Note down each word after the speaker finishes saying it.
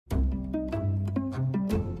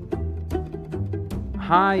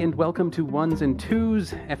Hi, and welcome to Ones and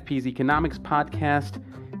Tooze, FP's economics podcast.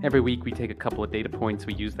 Every week we take a couple of data points,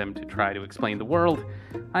 we use them to try to explain the world.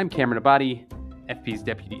 I'm Cameron Abadi, FP's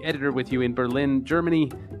deputy editor with you in Berlin,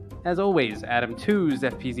 Germany. As always, Adam Tooze,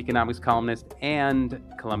 FP's economics columnist and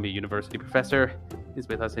Columbia University professor, is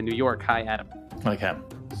with us in New York. Hi, Adam. Hi, Cam.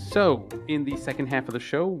 So, in the second half of the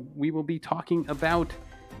show, we will be talking about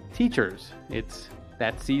teachers. It's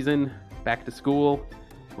that season, back to school.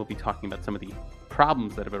 We'll be talking about some of the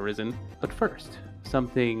problems that have arisen. But first,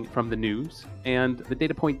 something from the news. And the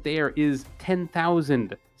data point there is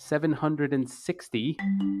 10,760.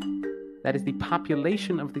 That is the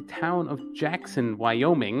population of the town of Jackson,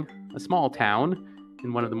 Wyoming, a small town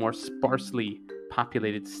in one of the more sparsely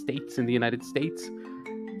populated states in the United States.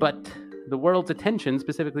 But the world's attention,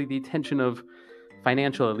 specifically the attention of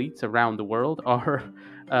financial elites around the world, are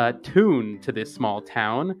tuned to this small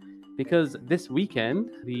town because this weekend,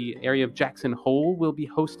 the area of Jackson Hole will be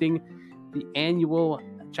hosting the annual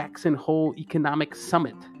Jackson Hole Economic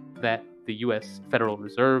Summit that the U.S. Federal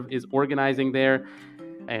Reserve is organizing there.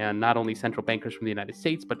 And not only central bankers from the United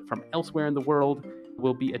States, but from elsewhere in the world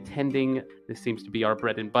will be attending. This seems to be our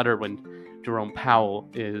bread and butter when Jerome Powell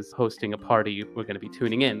is hosting a party. We're going to be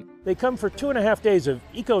tuning in. They come for 2.5 days of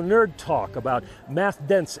eco-nerd talk about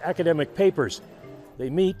math-dense academic papers. They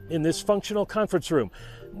meet in this functional conference room.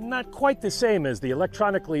 Not quite the same as the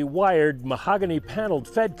electronically wired, mahogany-paneled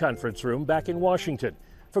Fed conference room back in Washington.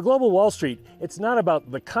 For Global Wall Street, it's not about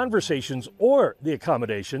the conversations or the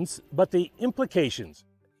accommodations, but the implications.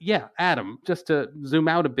 Yeah, Adam, just to zoom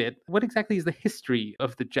out a bit, what exactly is the history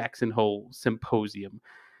of the Jackson Hole Symposium?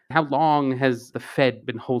 How long has the Fed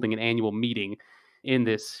been holding an annual meeting in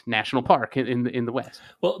this national park in the West?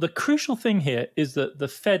 Well, the crucial thing here is that the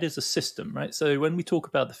Fed is a system, right? So when we talk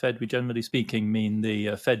about the Fed, we generally speaking mean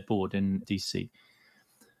the Fed board in DC.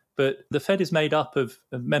 But the Fed is made up of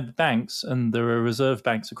member banks, and there are reserve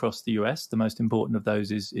banks across the US. The most important of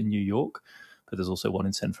those is in New York, but there's also one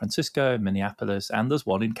in San Francisco, Minneapolis, and there's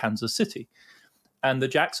one in Kansas City. And the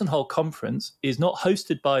Jackson Hole Conference is not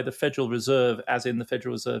hosted by the Federal Reserve, as in the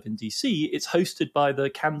Federal Reserve in DC. It's hosted by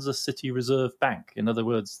the Kansas City Reserve Bank. In other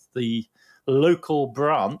words, the local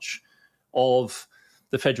branch of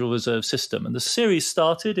the Federal Reserve System. And the series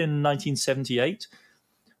started in 1978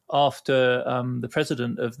 after the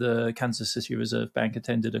president of the Kansas City Reserve Bank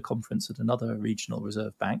attended a conference at another regional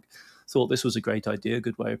reserve bank, thought this was a great idea, a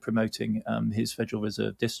good way of promoting his Federal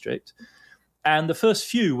Reserve District. And the first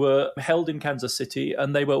few were held in Kansas City,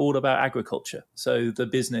 and they were all about agriculture. So the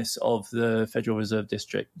business of the Federal Reserve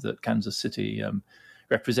District that Kansas City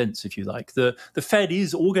represents, if you like. The Fed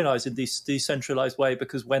is organized in this decentralized way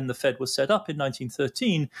because when the Fed was set up in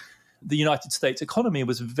 1913, the United States economy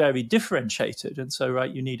was very differentiated. And so,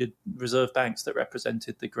 right, you needed reserve banks that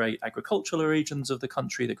represented the great agricultural regions of the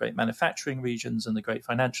country, the great manufacturing regions, and the great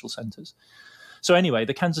financial centers. So anyway,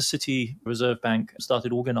 the Kansas City Reserve Bank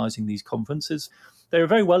started organizing these conferences. They were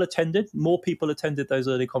very well attended. More people attended those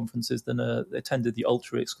early conferences than attended the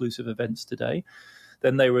ultra-exclusive events today.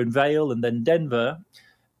 Then they were in Vail and then Denver.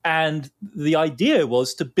 And the idea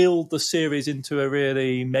was to build the series into a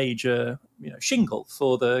really major shingle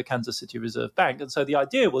for the Kansas City Reserve Bank. And so the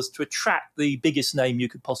idea was to attract the biggest name you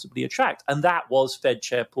could possibly attract. And that was Fed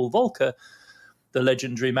Chair Paul Volcker, the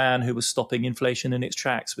legendary man who was stopping inflation in its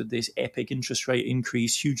tracks with this epic interest rate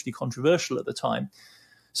increase, hugely controversial at the time.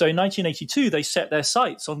 So in 1982, they set their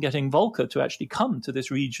sights on getting Volcker to actually come to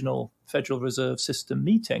this regional Federal Reserve System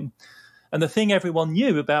meeting. And the thing everyone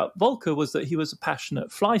knew about Volcker was that he was a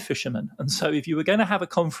passionate fly fisherman. And so if you were going to have a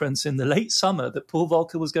conference in the late summer that Paul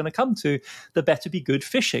Volcker was going to come to, there better be good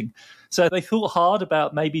fishing. So they thought hard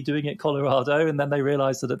about maybe doing it in Colorado, and then they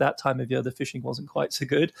realized that at that time of year, the fishing wasn't quite so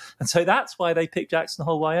good. And so that's why they picked Jackson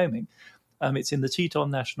Hole, Wyoming. It's in the Teton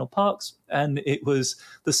National Parks, and it was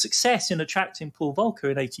the success in attracting Paul Volcker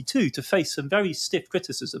in 82 to face some very stiff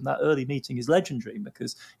criticism. That early meeting is legendary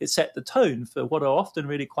because it set the tone for what are often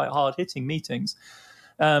really quite hard-hitting meetings.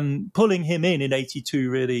 Pulling him in 82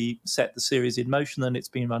 really set the series in motion, and it's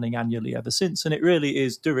been running annually ever since. And it really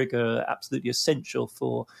is de rigueur, absolutely essential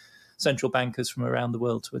for central bankers from around the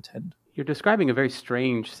world to attend. You're describing a very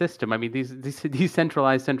strange system. I mean, these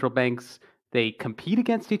decentralized central banks, they compete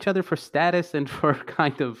against each other for status and for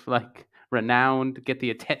kind of like renown to get the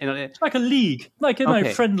attention. It's like a league,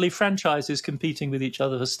 friendly franchises competing with each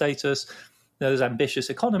other for status. There's ambitious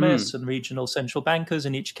economists and regional central bankers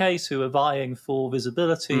in each case who are vying for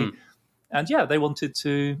visibility. And yeah, they wanted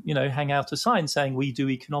to, hang out a sign saying we do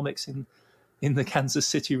economics in the Kansas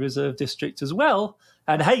City Reserve District as well.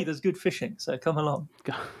 And hey, there's good fishing, so come along.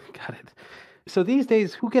 Got it. So these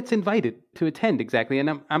days, who gets invited to attend exactly?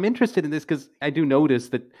 And I'm interested in this because I do notice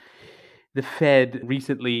that the Fed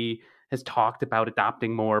recently has talked about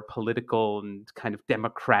adopting more political and kind of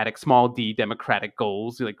democratic, small d democratic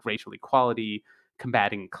goals, like racial equality,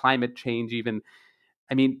 combating climate change even.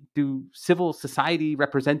 I mean, do civil society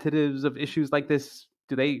representatives of issues like this,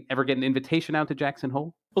 do they ever get an invitation out to Jackson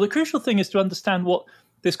Hole? Well, the crucial thing is to understand what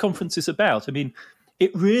this conference is about. I mean,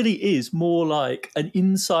 it really is more like an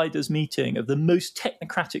insiders meeting of the most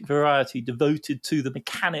technocratic variety devoted to the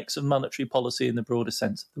mechanics of monetary policy in the broader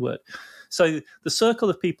sense of the word. So the circle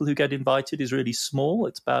of people who get invited is really small.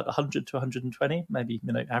 It's about 100 to 120, maybe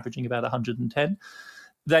averaging about 110.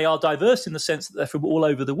 They are diverse in the sense that they're from all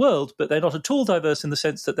over the world, but they're not at all diverse in the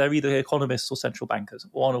sense that they're either economists or central bankers,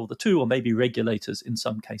 one or the two, or maybe regulators in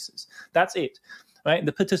some cases. That's it. Right? And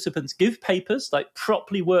the participants give papers, like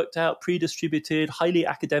properly worked out, pre-distributed, highly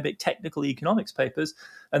academic, technical economics papers,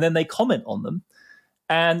 and then they comment on them.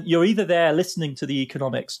 And you're either there listening to the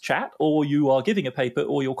economics chat, or you are giving a paper,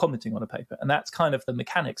 or you're commenting on a paper. And that's kind of the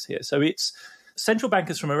mechanics here. So it's central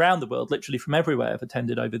bankers from around the world, literally from everywhere, have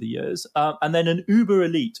attended over the years. And then an uber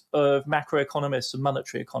elite of macroeconomists and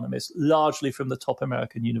monetary economists, largely from the top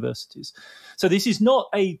American universities. So this is not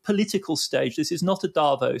a political stage. This is not a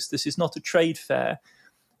Davos. This is not a trade fair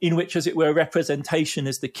in which, as it were, representation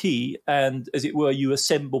is the key. And as it were, you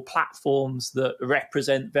assemble platforms that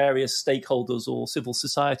represent various stakeholders or civil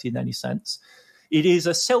society in any sense. It is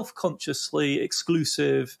a self-consciously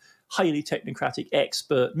exclusive, highly technocratic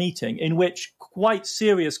expert meeting in which quite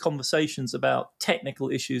serious conversations about technical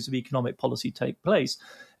issues of economic policy take place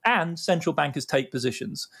and central bankers take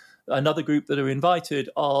positions. Another group that are invited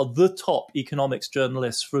are the top economics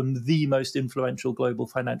journalists from the most influential global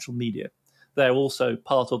financial media. They're also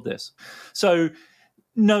part of this. So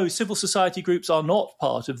no, civil society groups are not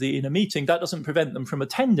part of the inner meeting. That doesn't prevent them from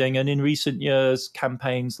attending. And in recent years,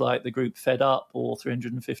 campaigns like the group Fed Up or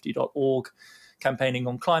 350.org, campaigning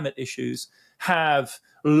on climate issues, have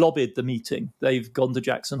lobbied the meeting. They've gone to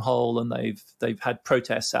Jackson Hole and they've had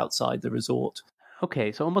protests outside the resort.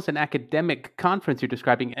 Okay, so almost an academic conference you're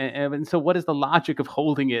describing. And so what is the logic of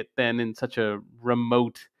holding it then in such a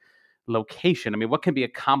remote location? I mean, what can be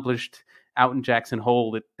accomplished out in Jackson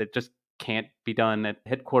Hole that just can't be done at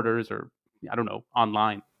headquarters or, I don't know,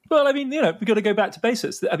 online? Well, I mean, we've got to go back to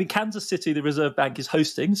basics. I mean, Kansas City, the Reserve Bank is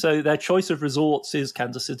hosting, so their choice of resorts is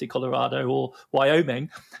Kansas City, Colorado, or Wyoming.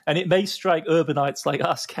 And it may strike urbanites like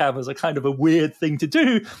us, Cam, as a kind of a weird thing to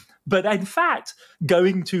do. But in fact,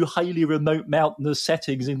 going to highly remote mountainous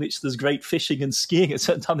settings in which there's great fishing and skiing at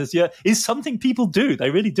certain times this year is something people do. They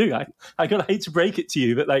really do. I hate to break it to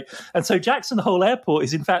you, but and so Jackson Hole Airport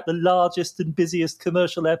is in fact the largest and busiest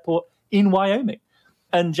commercial airport in Wyoming.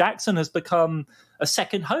 And Jackson has become a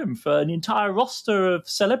second home for an entire roster of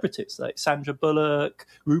celebrities like Sandra Bullock,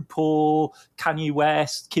 RuPaul, Kanye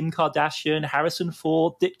West, Kim Kardashian, Harrison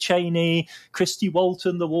Ford, Dick Cheney, Christy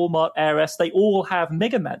Walton, the Walmart heiress. They all have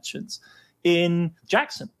mega mansions in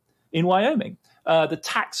Jackson, in Wyoming. The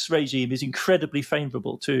tax regime is incredibly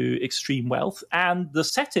favorable to extreme wealth, and the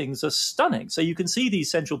settings are stunning. So you can see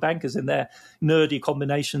these central bankers in their nerdy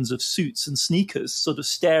combinations of suits and sneakers sort of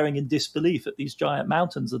staring in disbelief at these giant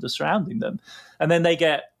mountains that are surrounding them. And then they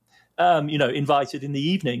get, invited in the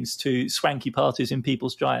evenings to swanky parties in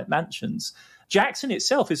people's giant mansions. Jackson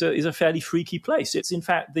itself is a fairly freaky place. It's, in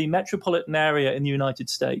fact, the metropolitan area in the United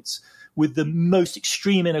States with the most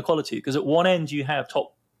extreme inequality, because at one end you have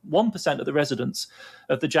top 1% of the residents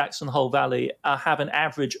of the Jackson Hole Valley have an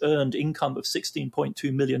average earned income of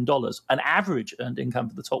 $16.2 million, an average earned income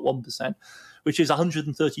for the top 1%, which is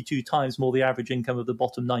 132 times more the average income of the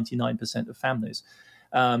bottom 99% of families.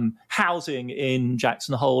 Housing in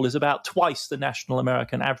Jackson Hole is about twice the national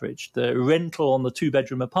American average. The rental on the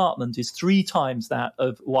two-bedroom apartment is 3 times that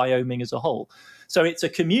of Wyoming as a whole. So it's a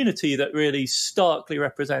community that really starkly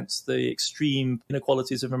represents the extreme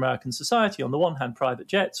inequalities of American society. On the one hand, private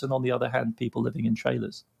jets, and on the other hand, people living in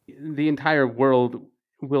trailers. The entire world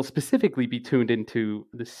will specifically be tuned into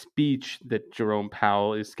the speech that Jerome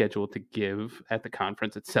Powell is scheduled to give at the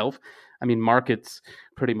conference itself. I mean, markets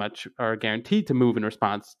pretty much are guaranteed to move in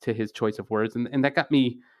response to his choice of words. And that got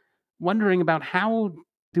me wondering about how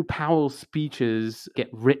do Powell's speeches get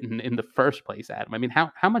written in the first place, Adam? I mean,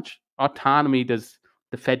 how much autonomy does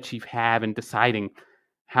the Fed chief have in deciding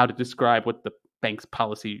how to describe what the bank's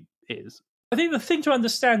policy is? I think the thing to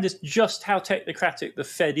understand is just how technocratic the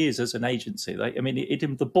Fed is as an agency.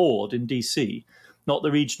 The board in DC, not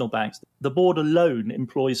the regional banks, the board alone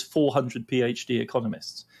employs 400 PhD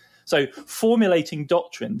economists. So formulating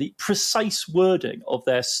doctrine, the precise wording of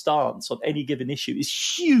their stance on any given issue is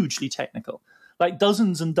hugely technical. like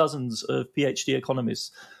dozens and dozens of PhD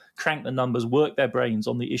economists crank the numbers, work their brains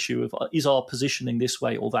on the issue of is our positioning this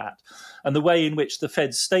way or that. And the way in which the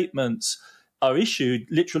Fed's statements are issued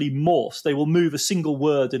literally morphs. They will move a single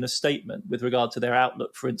word in a statement with regard to their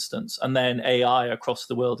outlook, for instance, and then AI across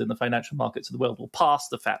the world in the financial markets of the world will pass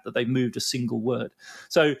the fact that they've moved a single word.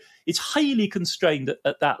 So it's highly constrained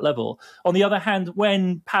at that level. On the other hand,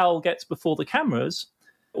 when Powell gets before the cameras,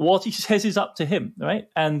 what he says is up to him, right?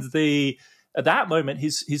 And at that moment,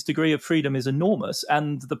 his degree of freedom is enormous,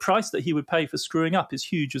 and the price that he would pay for screwing up is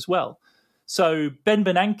huge as well. So Ben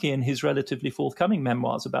Bernanke, in his relatively forthcoming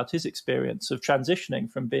memoirs about his experience of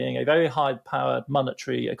transitioning from being a very high-powered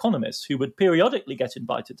monetary economist who would periodically get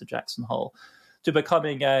invited to Jackson Hole to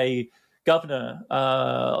becoming a governor,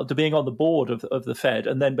 to being on the board of the Fed,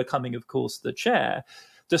 and then becoming, of course, the chair,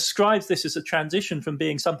 describes this as a transition from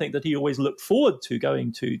being something that he always looked forward to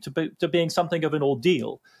going to being something of an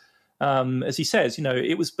ordeal. As he says,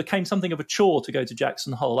 it became something of a chore to go to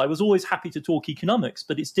Jackson Hole. I was always happy to talk economics,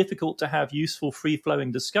 but it's difficult to have useful,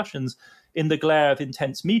 free-flowing discussions in the glare of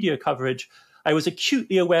intense media coverage. I was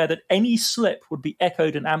acutely aware that any slip would be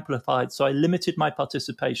echoed and amplified, so I limited my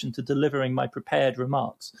participation to delivering my prepared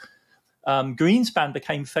remarks. Greenspan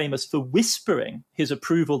became famous for whispering his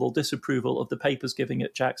approval or disapproval of the papers giving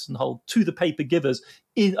at Jackson Hole to the paper givers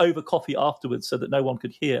over coffee afterwards so that no one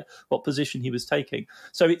could hear what position he was taking.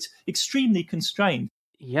 So it's extremely constrained.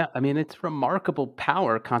 Yeah, I mean, it's remarkable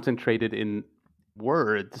power concentrated in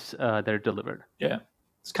words that are delivered. Yeah,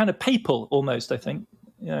 it's kind of papal almost, I think.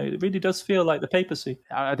 It really does feel like the papacy.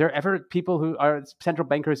 Are there ever people who are central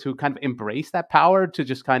bankers who kind of embrace that power to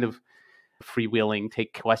just kind of freewheeling,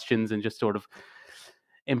 take questions, and just sort of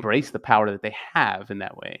embrace the power that they have in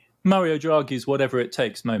that way? Mario Draghi's whatever it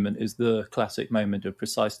takes moment is the classic moment of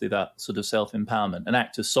precisely that sort of self-empowerment, an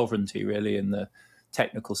act of sovereignty, really, in the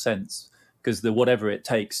technical sense. Because the whatever it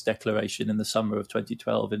takes declaration in the summer of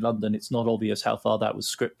 2012 in London, it's not obvious how far that was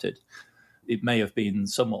scripted. It may have been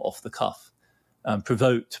somewhat off the cuff,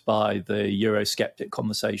 provoked by the Eurosceptic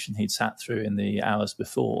conversation he'd sat through in the hours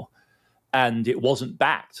before. And it wasn't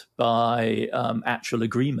backed by actual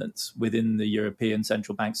agreements within the European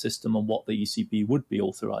central bank system on what the ECB would be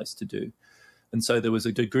authorized to do. And so there was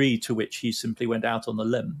a degree to which he simply went out on the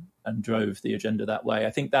limb and drove the agenda that way. I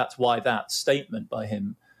think that's why that statement by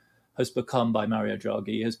him by Mario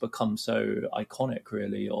Draghi, has become so iconic,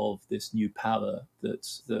 really, of this new power that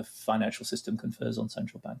the financial system confers on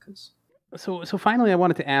central bankers. So finally, I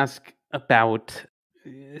wanted to ask about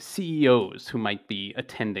CEOs who might be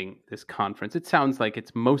attending this conference. It sounds like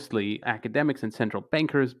it's mostly academics and central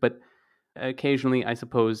bankers, but occasionally, I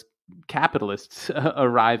suppose, capitalists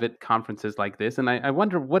arrive at conferences like this. And I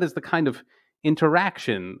wonder, what is the kind of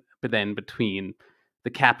interaction then between the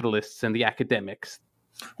capitalists and the academics?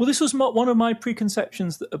 Well, this was one of my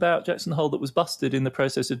preconceptions about Jackson Hole that was busted in the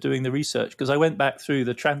process of doing the research, because I went back through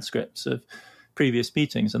the transcripts of previous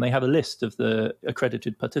meetings and they have a list of the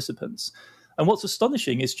accredited participants. And what's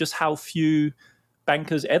astonishing is just how few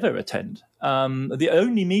bankers ever attend. The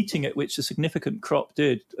only meeting at which a significant crop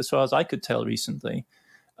did, as far as I could tell recently,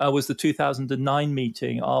 was the 2009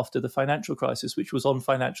 meeting after the financial crisis, which was on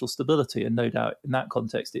financial stability. And no doubt in that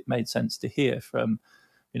context, it made sense to hear from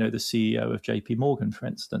the CEO of JP Morgan, for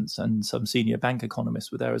instance, and some senior bank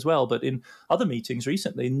economists were there as well. But in other meetings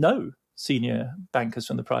recently, no senior bankers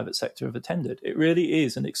from the private sector have attended. It really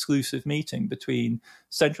is an exclusive meeting between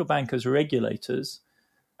central bankers, regulators,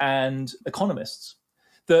 and economists.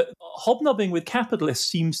 The hobnobbing with capitalists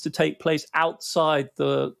seems to take place outside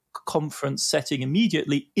the conference setting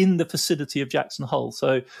immediately in the facility of Jackson Hole.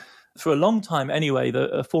 So for a long time anyway,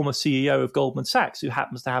 a former CEO of Goldman Sachs, who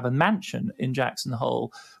happens to have a mansion in Jackson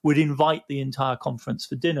Hole, would invite the entire conference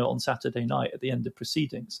for dinner on Saturday night at the end of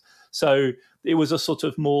proceedings. So it was a sort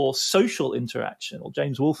of more social interaction. Or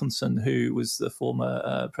James Wolfenson, who was the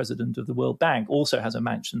former president of the World Bank, also has a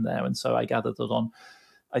mansion there. And so I gathered that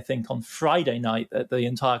on Friday night, that the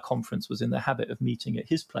entire conference was in the habit of meeting at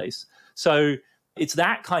his place. So it's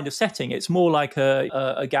that kind of setting. It's more like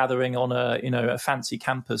a gathering on a fancy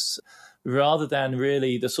campus, rather than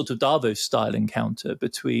really the sort of Davos-style encounter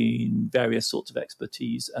between various sorts of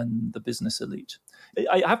expertise and the business elite.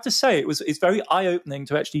 I have to say, it's very eye-opening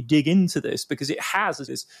to actually dig into this, because it has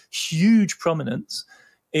this huge prominence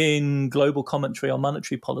in global commentary on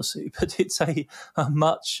monetary policy, but it's a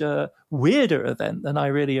much weirder event than I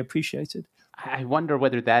really appreciated. I wonder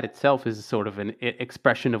whether that itself is sort of an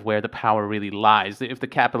expression of where the power really lies. If the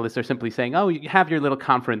capitalists are simply saying, "Oh, you have your little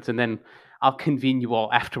conference, and then I'll convene you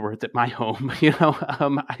all afterwards at my home,"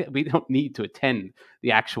 we don't need to attend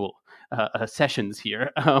the actual sessions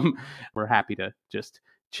here. We're happy to just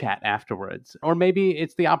chat afterwards. Or maybe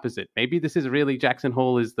it's the opposite. Maybe this is really Jackson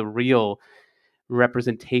Hole is the real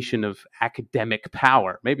representation of academic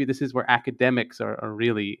power. Maybe this is where academics are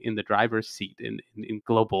really in the driver's seat in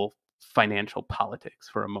global financial politics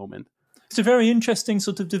for a moment. It's a very interesting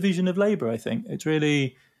sort of division of labor, I think. It's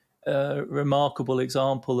really a remarkable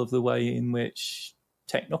example of the way in which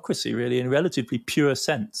technocracy, really, in a relatively pure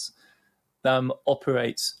sense,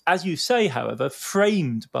 operates. As you say, however,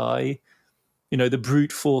 framed by, the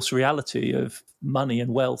brute force reality of money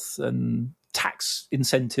and wealth and tax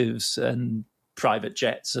incentives and private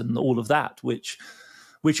jets and all of that, which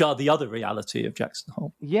are the other reality of Jackson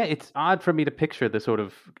Hole. Yeah, it's odd for me to picture the sort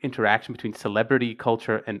of interaction between celebrity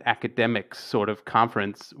culture and academics sort of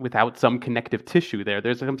conference without some connective tissue there.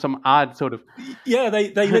 There's some odd sort of... Yeah,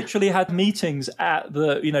 they literally had meetings at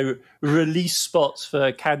the, release spots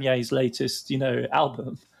for Kanye's latest,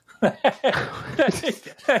 album. So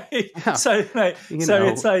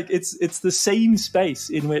it's like it's the same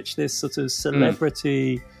space in which this sort of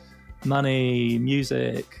celebrity, money,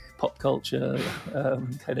 music, pop culture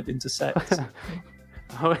kind of intersects.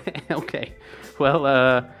 Okay.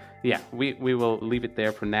 Well, we will leave it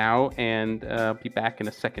there for now and be back in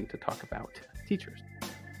a second to talk about teachers.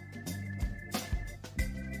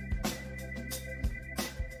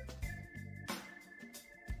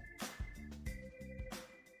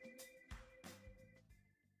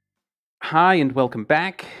 Hi, and welcome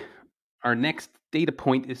back. Our next data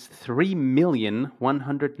point is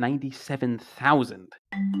 3,197,000.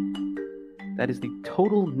 That is the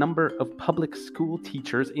total number of public school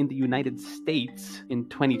teachers in the United States in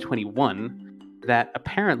 2021. That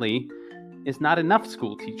apparently is not enough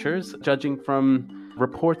school teachers, judging from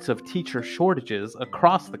reports of teacher shortages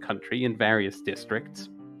across the country in various districts.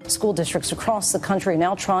 School districts across the country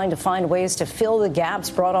now trying to find ways to fill the gaps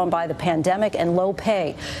brought on by the pandemic and low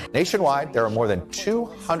pay. Nationwide, there are more than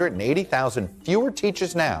 280,000 fewer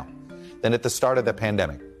teachers now than at the start of the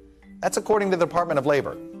pandemic. That's according to the Department of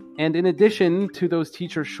Labor. And in addition to those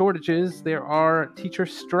teacher shortages, there are teacher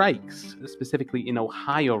strikes, specifically in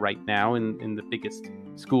Ohio right now, in the biggest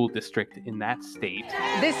school district in that state.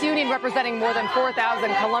 This union representing more than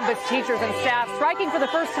 4,000 Columbus teachers and staff striking for the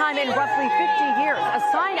first time in roughly 50 years, a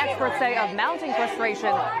sign experts say of mounting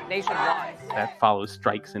frustration nationwide. That follows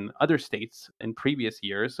strikes in other states in previous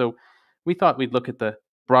years. So we thought we'd look at the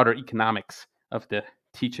broader economics of the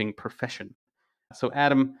teaching profession. So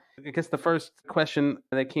Adam, I guess the first question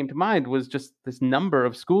that came to mind was just this number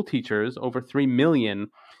of school teachers, over 3 million.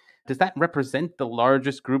 Does that represent the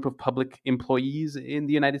largest group of public employees in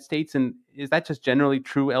the United States? And is that just generally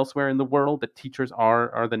true elsewhere in the world, that teachers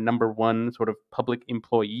are the number one sort of public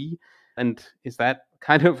employee? And is that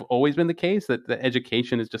kind of always been the case, that the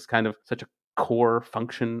education is just kind of such a core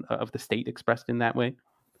function of the state expressed in that way?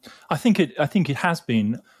 I think it has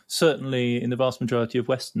been, certainly in the vast majority of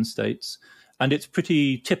Western states. And it's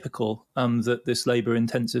pretty typical that this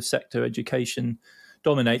labour-intensive sector, education,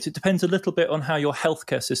 dominates. It depends a little bit on how your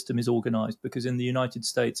healthcare system is organised, because in the United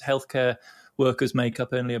States, healthcare workers make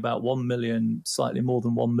up only about 1 million, slightly more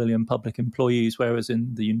than 1 million public employees, whereas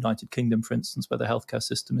in the United Kingdom, for instance, where the healthcare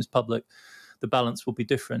system is public, the balance will be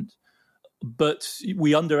different. But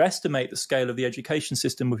we underestimate the scale of the education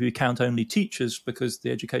system if we count only teachers, because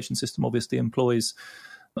the education system obviously employs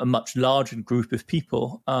a much larger group of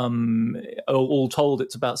people. All told,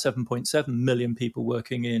 it's about 7.7 million people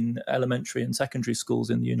working in elementary and secondary schools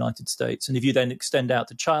in the United States. And if you then extend out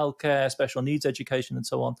to childcare, special needs education, and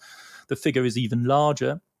so on, the figure is even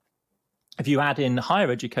larger. If you add in higher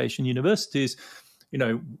education, universities,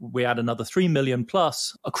 we add another 3 million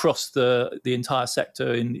plus across the entire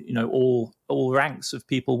sector in, all ranks of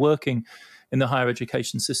people working in the higher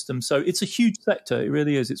education system. So it's a huge sector. It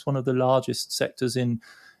really is. It's one of the largest sectors in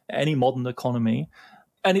any modern economy.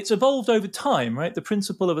 And it's evolved over time, right? The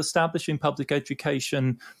principle of establishing public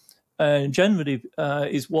education generally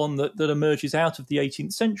is one that emerges out of the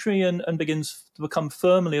 18th century and begins to become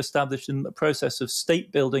firmly established in the process of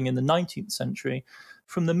state building in the 19th century.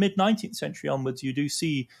 From the mid-19th century onwards, you do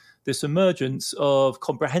see this emergence of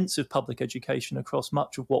comprehensive public education across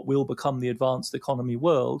much of what will become the advanced economy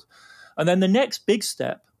world. And then the next big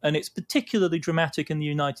step, and it's particularly dramatic in the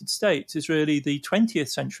United States, is really the 20th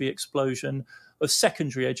century explosion of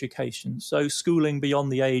secondary education. So schooling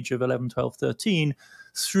beyond the age of 11, 12, 13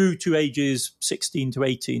 through to ages 16 to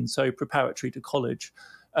 18, so preparatory to college.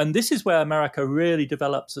 And this is where America really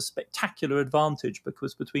develops a spectacular advantage,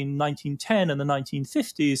 because between 1910 and the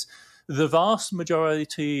 1950s, the vast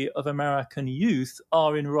majority of American youth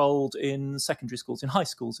are enrolled in secondary schools, in high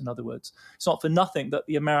schools, in other words. It's not for nothing that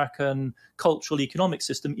the American cultural economic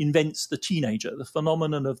system invents the teenager, the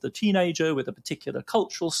phenomenon of the teenager with a particular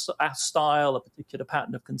cultural style, a particular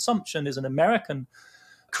pattern of consumption is an American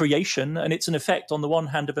creation, and it's an effect on the one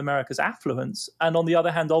hand of America's affluence, and on the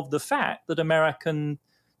other hand of the fact that American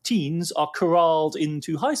teens are corralled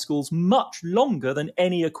into high schools much longer than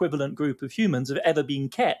any equivalent group of humans have ever been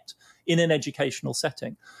kept in an educational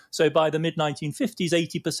setting. So by the mid-1950s,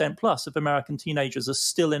 80% plus of American teenagers are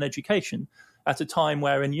still in education, at a time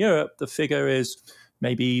where in Europe the figure is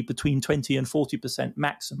maybe between 20 and 40%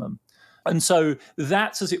 maximum. And so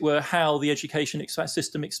that's, as it were, how the education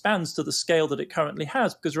system expands to the scale that it currently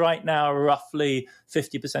has, because right now roughly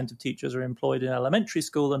 50% of teachers are employed in elementary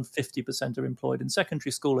school and 50% are employed in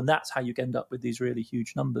secondary school, and that's how you end up with these really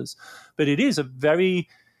huge numbers. But it is a very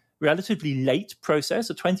relatively late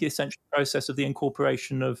process, a 20th century process of the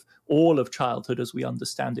incorporation of all of childhood as we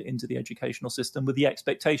understand it into the educational system, with the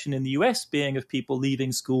expectation in the US being of people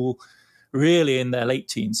leaving school really in their late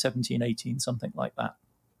teens, 17, 18, something like that.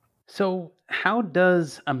 So how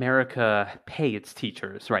does America pay its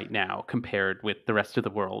teachers right now compared with the rest of the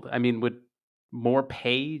world? I mean, would more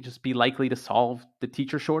pay just be likely to solve the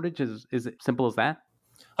teacher shortage? Is it simple as that?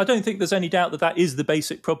 I don't think there's any doubt that that is the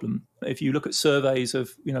basic problem. If you look at surveys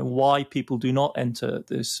of, why people do not enter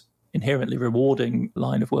this inherently rewarding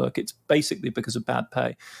line of work, it's basically because of bad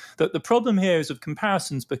pay. The problem here is of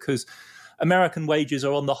comparisons, because American wages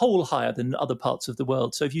are on the whole higher than other parts of the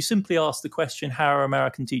world. So if you simply ask the question, how are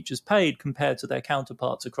American teachers paid compared to their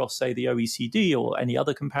counterparts across, say, the OECD or any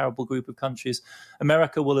other comparable group of countries,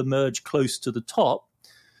 America will emerge close to the top.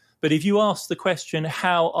 But if you ask the question,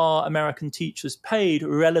 how are American teachers paid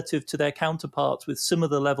relative to their counterparts with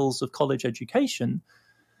similar levels of college education,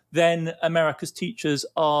 then America's teachers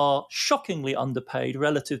are shockingly underpaid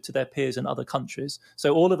relative to their peers in other countries.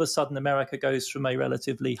 So all of a sudden, America goes from a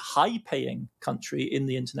relatively high-paying country in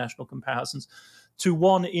the international comparisons to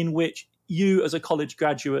one in which you, as a college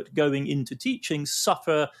graduate going into teaching,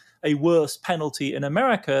 suffer a worse penalty in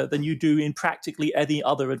America than you do in practically any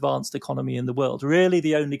other advanced economy in the world. Really,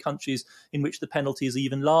 the only countries in which the penalty is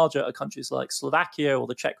even larger are countries like Slovakia or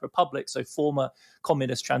the Czech Republic, so former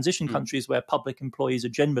communist transition countries where public employees are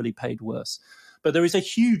generally paid worse. But there is a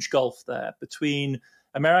huge gulf there between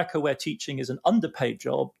America, where teaching is an underpaid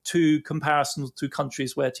job, to comparisons to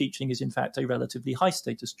countries where teaching is, in fact, a relatively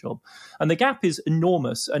high-status job. And the gap is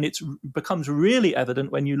enormous, and it becomes really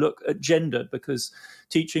evident when you look at gender, because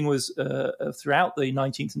teaching was, throughout the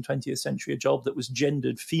 19th and 20th century, a job that was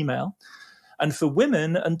gendered female. And for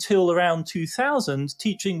women, until around 2000,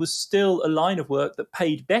 teaching was still a line of work that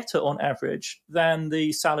paid better on average than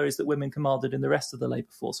the salaries that women commanded in the rest of the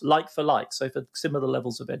labour force, like for like, so for similar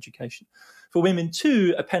levels of education. For women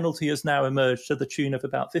too, a penalty has now emerged to the tune of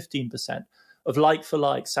about 15% of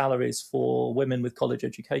like-for-like salaries for women with college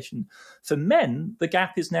education. For men, the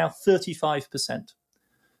gap is now 35%.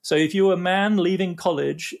 So if you're a man leaving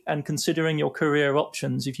college and considering your career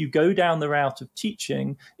options, if you go down the route of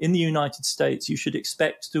teaching in the United States, you should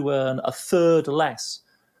expect to earn a third less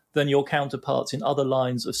than your counterparts in other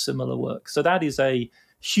lines of similar work. So that is a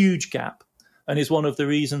huge gap, and is one of the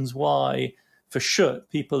reasons why, for sure,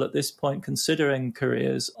 people at this point considering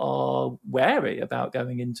careers are wary about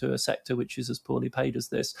going into a sector which is as poorly paid as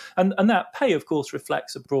this. And that pay, of course,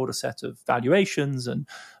 reflects a broader set of valuations and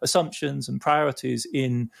assumptions and priorities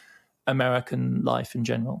in American life in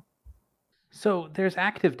general. So there's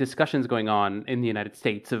active discussions going on in the United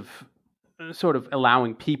States of sort of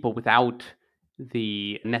allowing people without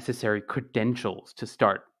the necessary credentials to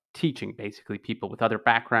start teaching, basically people with other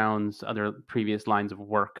backgrounds, other previous lines of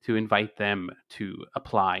work, to invite them to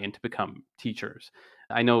apply and to become teachers.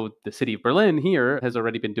 I know the city of Berlin here has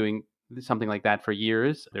already been doing something like that for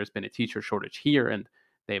years. There's been a teacher shortage here, and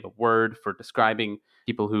they have a word for describing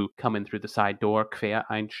people who come in through the side door,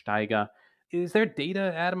 Quereinsteiger. Is there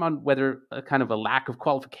data, Adam, on whether a kind of a lack of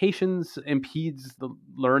qualifications impedes the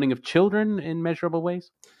learning of children in measurable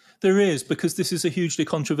ways? There is, because this is a hugely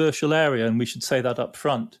controversial area, and we should say that up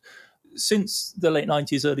front. Since the late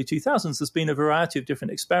 90s, early 2000s, there's been a variety of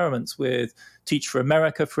different experiments with Teach for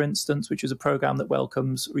America, for instance, which is a program that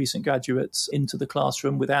welcomes recent graduates into the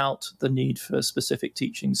classroom without the need for specific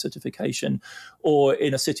teaching certification, or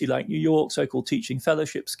in a city like New York, so-called teaching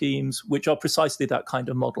fellowship schemes, which are precisely that kind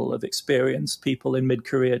of model of experienced people in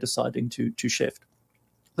mid-career deciding to shift.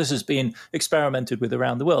 This has been experimented with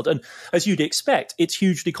around the world. And as you'd expect, it's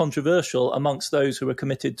hugely controversial amongst those who are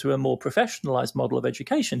committed to a more professionalized model of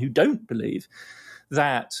education, who don't believe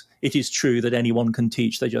that it is true that anyone can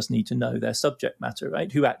teach, they just need to know their subject matter, right?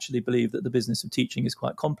 Who actually believe that the business of teaching is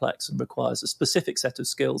quite complex and requires a specific set of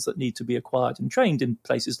skills that need to be acquired and trained in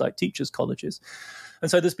places like teachers' colleges. And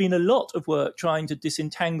so there's been a lot of work trying to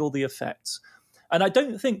disentangle the effects. And I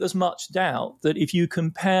don't think there's much doubt that if you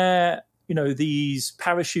compare, these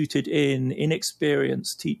parachuted in,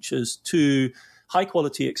 inexperienced teachers to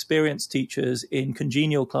high-quality experienced teachers in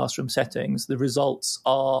congenial classroom settings, the results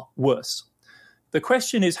are worse. The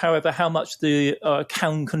question is, however, how much the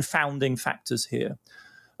confounding factors here.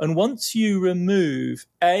 And once you remove,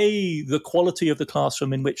 the quality of the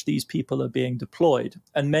classroom in which these people are being deployed,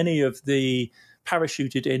 and many of the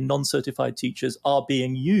parachuted in non-certified teachers are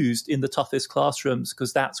being used in the toughest classrooms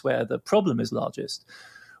because that's where the problem is largest.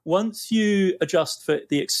 Once you adjust for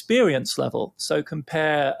the experience level, so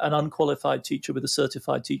compare an unqualified teacher with a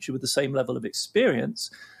certified teacher with the same level of experience,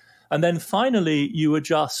 and then finally, you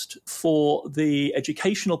adjust for the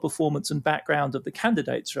educational performance and background of the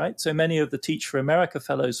candidates, right? So many of the Teach for America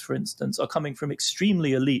fellows, for instance, are coming from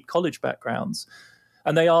extremely elite college backgrounds.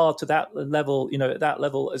 And they are to that level, at that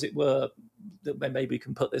level, as it were, maybe we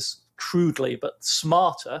can put this crudely, but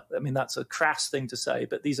smarter. I mean, that's a crass thing to say,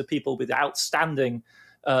 but these are people with outstanding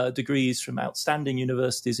degrees from outstanding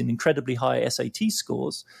universities and incredibly high SAT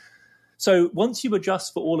scores. So once you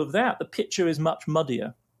adjust for all of that, the picture is much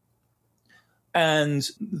muddier. And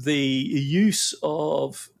the use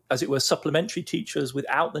of, as it were, supplementary teachers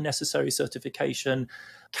without the necessary certification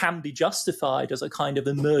can be justified as a kind of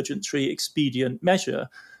emergency expedient measure.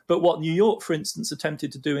 But what New York, for instance,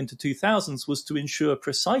 attempted to do into 2000s was to ensure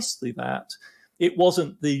precisely that it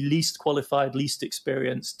wasn't the least qualified, least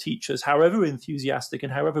experienced teachers, however enthusiastic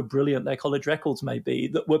and however brilliant their college records may be,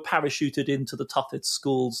 that were parachuted into the toughest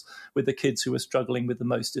schools with the kids who were struggling with the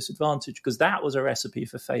most disadvantage, because that was a recipe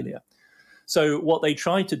for failure. So what they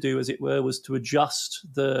tried to do, as it were, was to adjust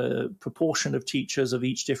the proportion of teachers of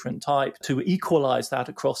each different type to equalize that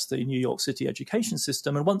across the New York City education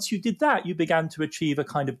system. And once you did that, you began to achieve a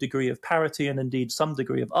kind of degree of parity and indeed some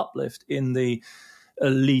degree of uplift in the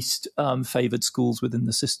least favored schools within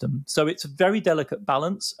the system. So it's a very delicate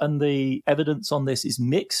balance, and the evidence on this is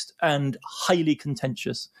mixed and highly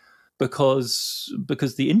contentious. Because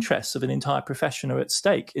the interests of an entire profession are at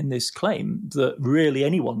stake in this claim that really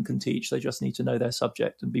anyone can teach. They just need to know their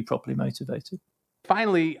subject and be properly motivated.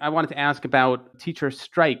 Finally, I wanted to ask about teacher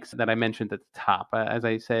strikes that I mentioned at the top. As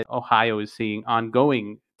I said, Ohio is seeing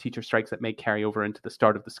ongoing teacher strikes that may carry over into the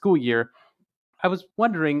start of the school year. I was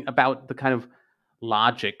wondering about the kind of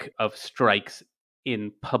logic of strikes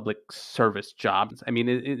in public service jobs. I mean,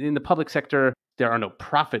 in the public sector, there are no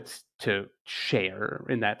profits to share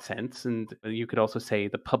in that sense. And you could also say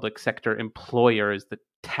the public sector employer is the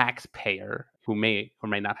taxpayer who may or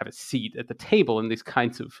may not have a seat at the table in these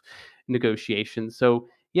kinds of negotiations. So,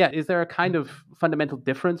 yeah, is there a kind of fundamental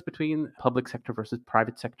difference between public sector versus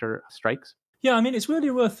private sector strikes? Yeah, I mean, it's really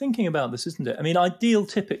worth thinking about this, isn't it? I mean,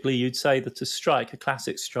 typically, you'd say that a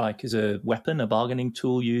classic strike is a weapon, a bargaining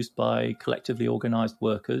tool used by collectively organized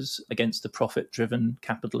workers against a profit-driven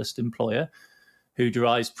capitalist employer who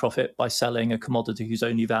derives profit by selling a commodity whose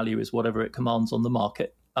only value is whatever it commands on the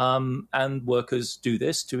market. And workers do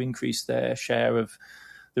this to increase their share of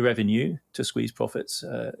the revenue, to squeeze profits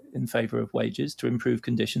in favor of wages, to improve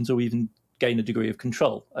conditions, or even gain a degree of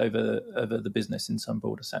control over the business in some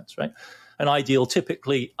broader sense, right? An ideal,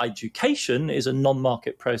 typically, education is a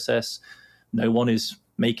non-market process. No one is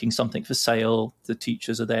making something for sale. The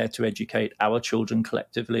teachers are there to educate our children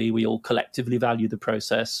collectively. We all collectively value the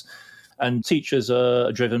process. And teachers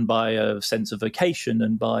are driven by a sense of vocation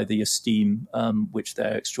and by the esteem which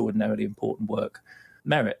their extraordinarily important work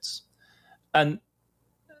merits. And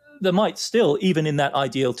there might still, even in that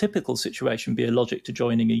ideal typical situation, be a logic to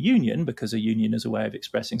joining a union, because a union is a way of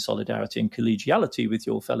expressing solidarity and collegiality with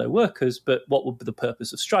your fellow workers. But what would be the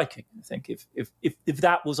purpose of striking, I think, if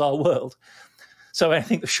that was our world? So I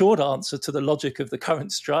think the short answer to the logic of the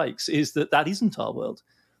current strikes is that isn't our world.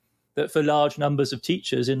 That for large numbers of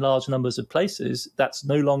teachers in large numbers of places, that's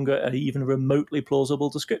no longer an even remotely plausible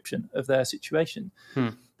description of their situation.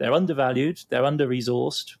 They're undervalued, they're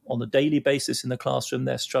under-resourced. On a daily basis in the classroom,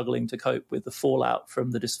 they're struggling to cope with the fallout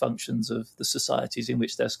from the dysfunctions of the societies in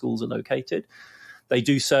which their schools are located. They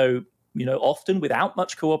do so, often without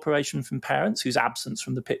much cooperation from parents, whose absence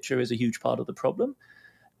from the picture is a huge part of the problem.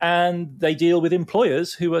 And they deal with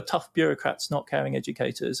employers who are tough bureaucrats, not caring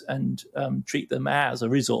educators, and treat them as a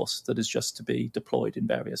resource that is just to be deployed in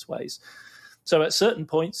various ways. So at certain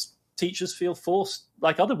points, teachers feel forced,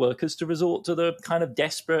 like other workers, to resort to the kind of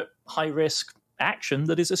desperate, high-risk action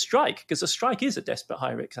that is a strike, because a strike is a desperate,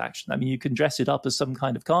 high-risk action. I mean, you can dress it up as some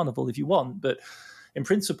kind of carnival if you want, but in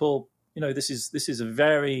principle, this is a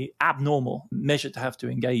very abnormal measure to have to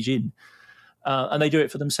engage in. And they do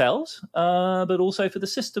it for themselves, but also for the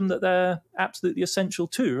system that they're absolutely essential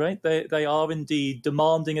to, right? They are indeed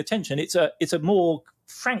demanding attention. It's a more,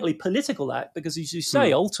 frankly, political act, because, as you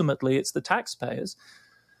say, ultimately it's the taxpayers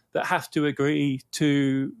that have to agree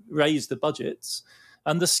to raise the budgets.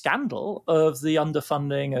 And the scandal of the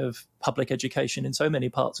underfunding of public education in so many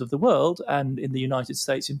parts of the world, and in the United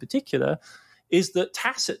States in particular, is that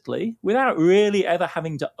tacitly, without really ever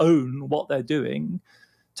having to own what they're doing,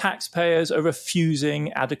 taxpayers are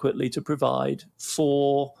refusing adequately to provide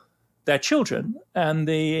for their children and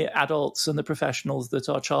the adults and the professionals that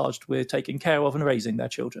are charged with taking care of and raising their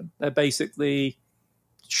children. They're basically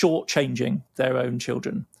shortchanging their own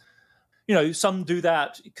children. Some do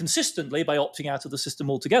that consistently by opting out of the system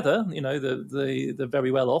altogether. The very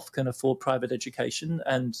well off can afford private education,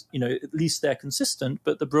 and, at least they're consistent.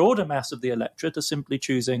 But the broader mass of the electorate are simply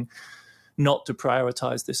choosing not to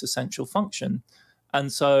prioritize this essential function.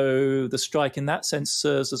 And so the strike in that sense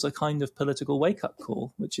serves as a kind of political wake-up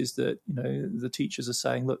call, which is that, the teachers are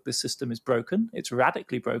saying, look, this system is broken. It's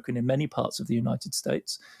radically broken in many parts of the United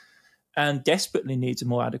States and desperately needs a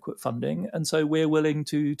more adequate funding. And so we're willing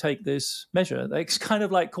to take this measure. It's kind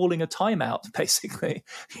of like calling a timeout, basically,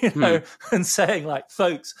 and saying, like,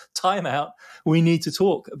 folks, timeout, we need to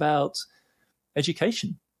talk about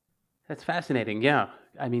education. That's fascinating. Yeah.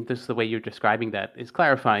 I mean, this is the way you're describing that is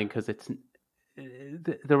clarifying, because it's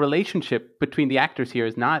the relationship between the actors here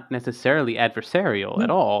is not necessarily adversarial at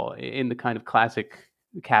all in the kind of classic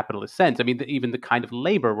capitalist sense. I mean, even the kind of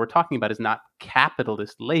labor we're talking about is not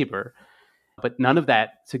capitalist labor, but none of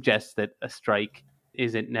that suggests that a strike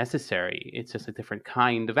isn't necessary. It's just a different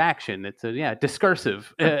kind of action. It's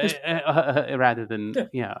discursive rather than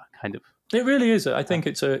kind of. It really is. I think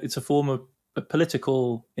it's a form of a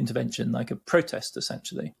political intervention, like a protest,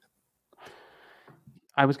 essentially.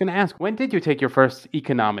 I was going to ask, when did you take your first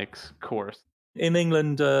economics course? In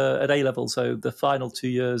England at A-level, so the final 2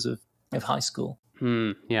 years of high school.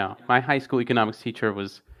 Yeah. My high school economics teacher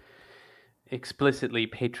was explicitly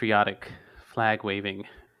patriotic, flag-waving.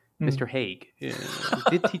 Mr. Haig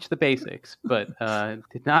did teach the basics, but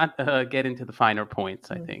did not get into the finer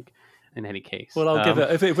points, I think, in any case. Well, I'll give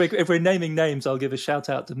it, if we're naming names, I'll give a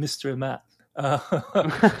shout-out to Mr. Matt.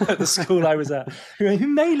 At the school I was at, who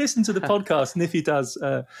may listen to the podcast, and if he does,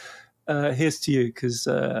 here's to you, because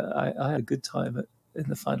I had a good time in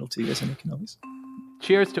the final 2 years in economics.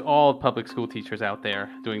 Cheers to all public school teachers out there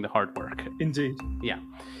doing the hard work. Indeed. Yeah.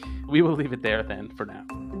 We will leave it there then for now.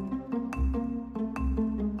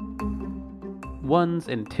 Ones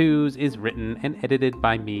and Tooze is written and edited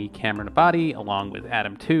by me, Cameron Abadi, along with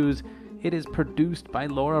Adam Tooze. It is produced by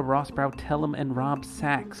Laura Rossbrow-Tellem and Rob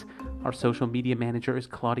Sachs. Our social media manager is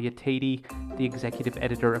Claudia Tatey. The executive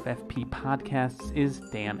editor of FP Podcasts is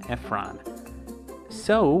Dan Efron.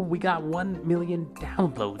 So, we got 1 million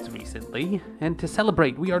downloads recently, and to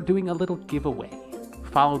celebrate, we are doing a little giveaway.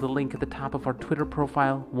 Follow the link at the top of our Twitter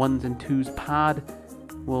profile, Ones and Tooze Pod.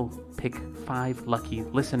 We'll pick 5 lucky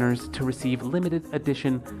listeners to receive limited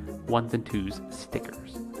edition Ones and Tooze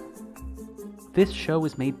stickers. This show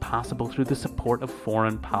is made possible through the support of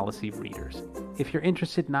foreign policy readers. If you're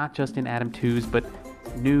interested not just in Adam Tooze, but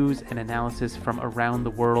news and analysis from around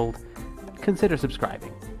the world, consider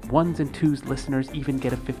subscribing. Ones and Tooze listeners even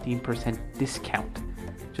get a 15% discount.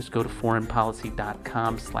 Just go to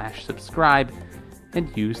foreignpolicy.com/subscribe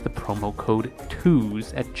and use the promo code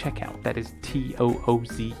TOOZE at checkout. That is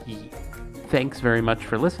TOOZE. Thanks very much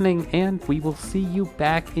for listening, and we will see you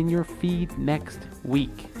back in your feed next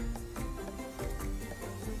week.